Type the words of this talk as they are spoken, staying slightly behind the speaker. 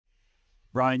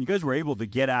Bryan, you guys were able to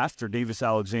get after Davis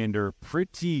Alexander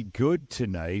pretty good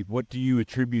tonight. What do you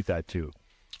attribute that to?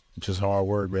 Just hard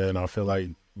work, man. I feel like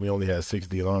we only had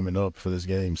 60 linemen up for this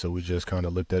game, so we just kind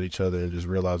of looked at each other and just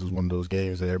realized it was one of those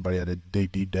games that everybody had to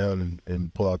dig deep down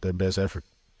and pull out their best effort.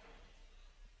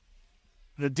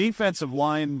 The defensive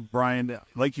line, Bryan,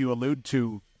 like you allude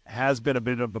to, has been a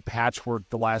bit of a patchwork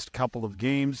the last couple of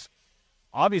games.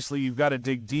 Obviously, you've got to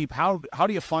dig deep. How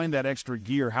do you find that extra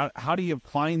gear? How do you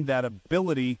find that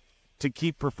ability to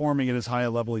keep performing at as high a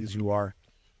level as you are?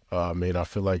 I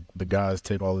feel like the guys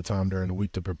take all the time during the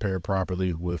week to prepare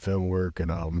properly with film work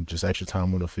and just extra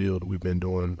time on the field. We've been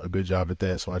doing a good job at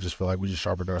that, so I just feel like we just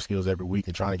sharpened our skills every week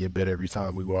and trying to get better every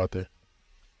time we go out there.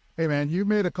 Hey, man, you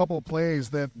made a couple of plays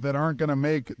that aren't going to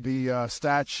make the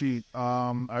stat sheet.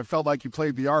 I felt like you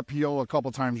played the RPO a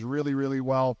couple times really, really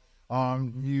well.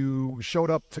 You showed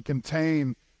up to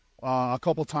contain a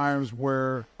couple times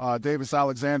where Davis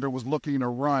Alexander was looking to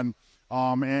run,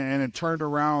 and it turned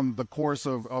around the course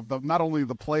of not only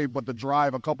the play but the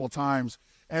drive a couple times.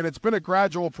 And it's been a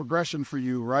gradual progression for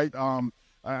you, right?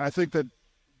 I think that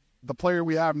the player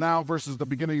we have now versus the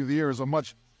beginning of the year is a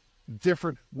much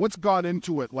different. What's gone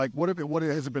into it? Like, what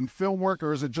has it been film work,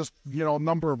 or is it just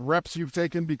number of reps you've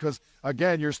taken? Because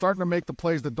again, you're starting to make the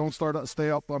plays that don't stay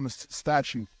up on the stat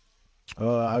sheet.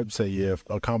 I would say, yeah,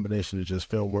 a combination of just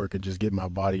film work and just getting my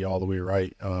body all the way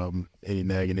right. Any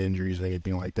nagging injuries or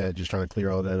anything like that, just trying to clear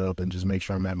all that up and just make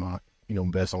sure I'm at my,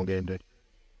 best on game day.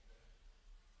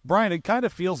 Bryan, it kind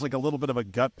of feels like a little bit of a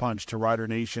gut punch to Rider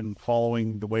Nation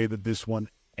following the way that this one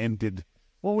ended.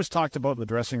 What was talked about in the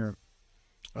dressing room?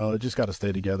 Just got to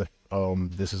stay together.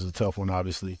 This is a tough one,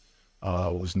 obviously.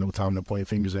 There's no time to point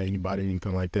fingers at anybody,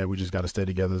 anything like that. We just got to stay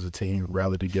together as a team,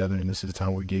 rally together, and this is the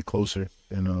time we get closer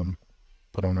and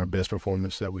put on our best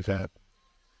performance that we've had.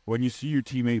 When you see your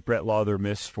teammate Brett Lawther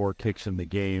miss 4 kicks in the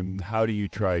game, how do you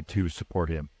try to support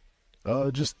him?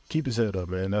 Just keep his head up,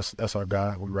 man. That's our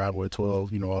guy. We ride with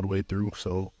 12, all the way through.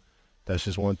 So that's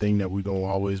just one thing that we're going to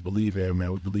always believe in,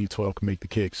 man. We believe 12 can make the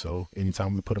kick. So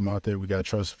anytime we put him out there, we got to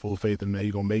trust, full faith in that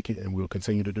he's going to make it, and we'll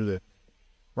continue to do that.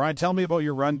 Bryan, tell me about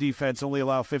your run defense. Only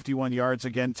allow 51 yards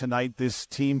again tonight. This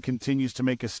team continues to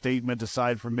make a statement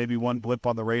aside from maybe one blip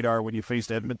on the radar when you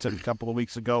faced Edmonton a couple of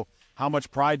weeks ago. How much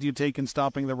pride do you take in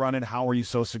stopping the run, and how are you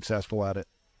so successful at it?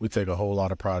 We take a whole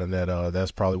lot of pride in that.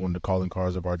 That's probably one of the calling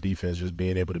cards of our defense, just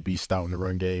being able to be stout in the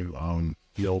run game. One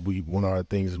of our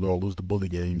things is we don't lose the bully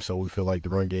game, so we feel like the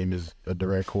run game is a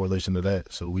direct correlation to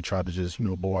that. So we try to just,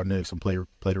 bow our necks and play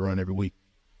the run every week.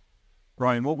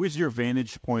 Bryan, what was your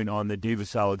vantage point on the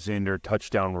Davis Alexander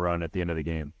touchdown run at the end of the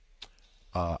game?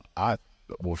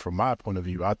 From my point of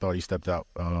view, I thought he stepped out.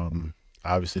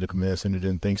 Obviously, the command center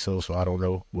didn't think so I don't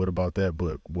know what about that.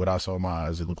 But what I saw in my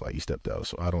eyes, it looked like he stepped out,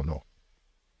 so I don't know.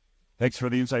 Thanks for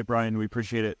the insight, Bryan. We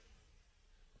appreciate it.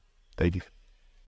 Thank you.